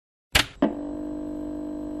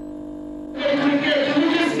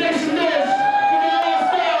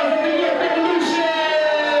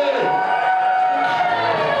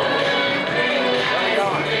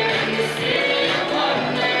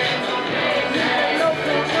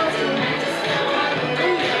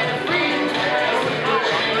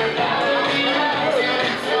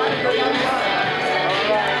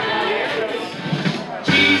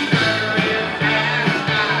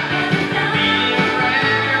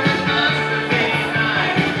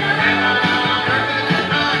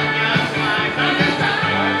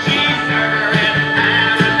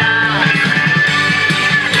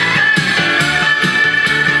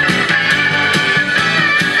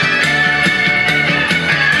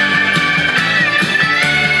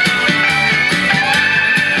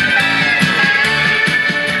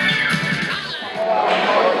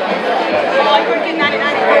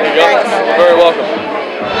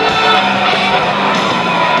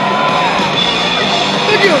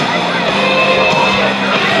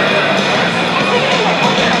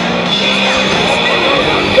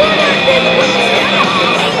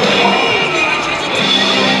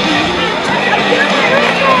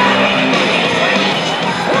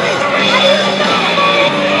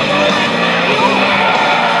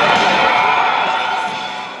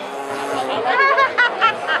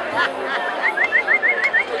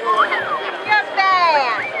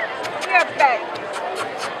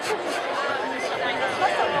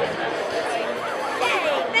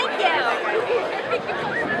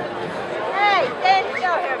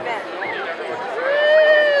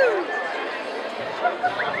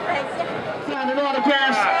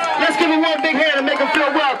a big hand and make them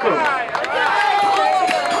feel welcome.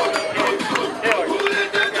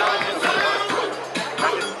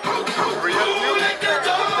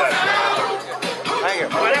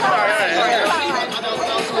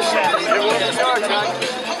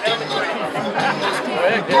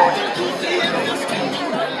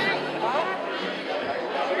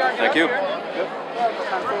 Thank you.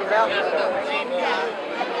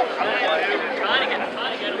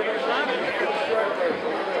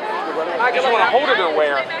 I just want to hold it or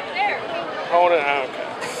wear it. Hold it, okay.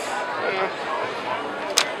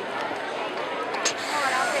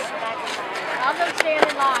 I'll go stand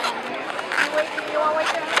in line. You want to wait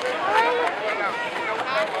there?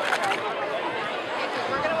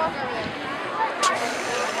 We're going to walk over there.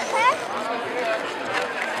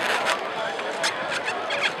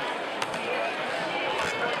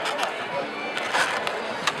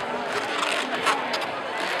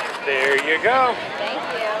 There you go. Thank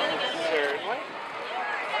you. Certainly.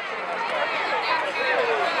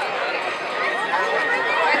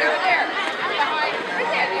 Right over there.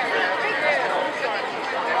 Right there.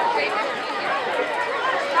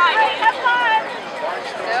 Hi, have fun.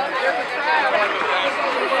 No, there's a crowd.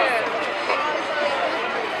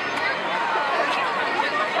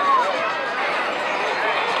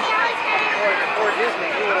 Before Disney,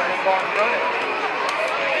 you would have been born running.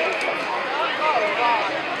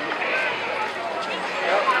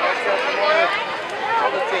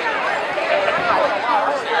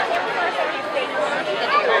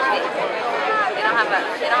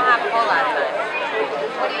 They don't have a whole lot of time.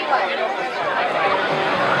 What do you like?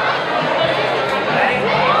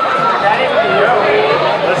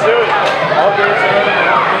 Let's do it. All good.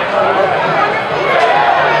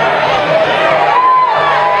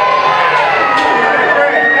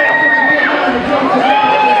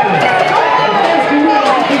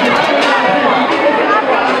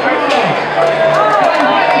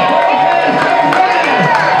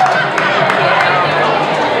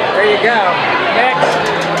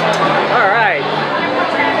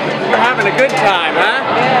 A good time, huh?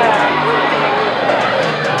 Yeah.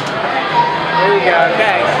 There you go,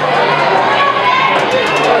 thanks.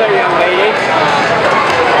 Hello, young lady.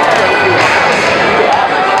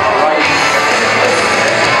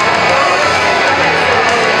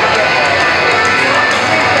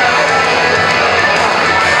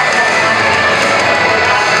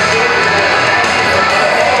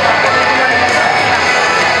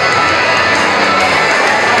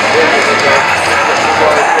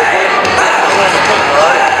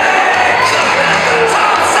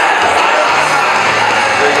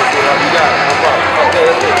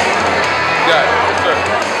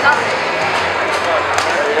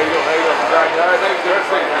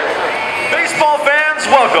 Baseball fans,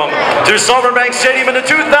 welcome to Silverbank Stadium in the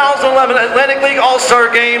 2011 Atlantic League All-Star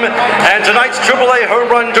Game and tonight's AAA Home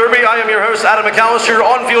Run Derby. I am your host, Adam McAllister,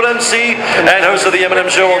 on-field MC and host of the M&M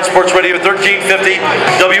Show on Sports Radio 1350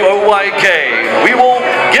 WOYK. We will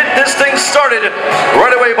get this thing started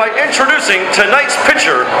right away by introducing tonight's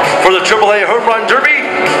pitcher for the AAA Home Run Derby,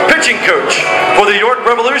 pitching coach for the York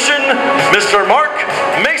Revolution, Mr. Mark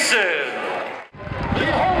Mason.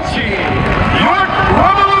 York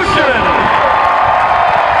Revolution.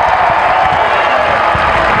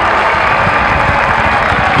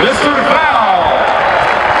 Mr. Val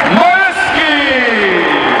Maeski.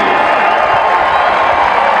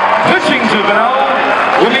 Pitching to Val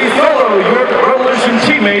will be fellow York Revolution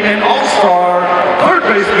teammate and all-star third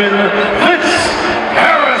baseman Fitz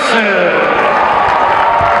Harrison.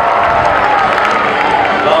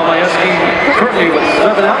 Val Maeski currently with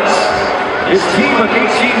 7 outs. His team with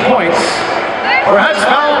 18 points. Perhaps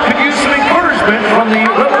Val could use some encouragement from the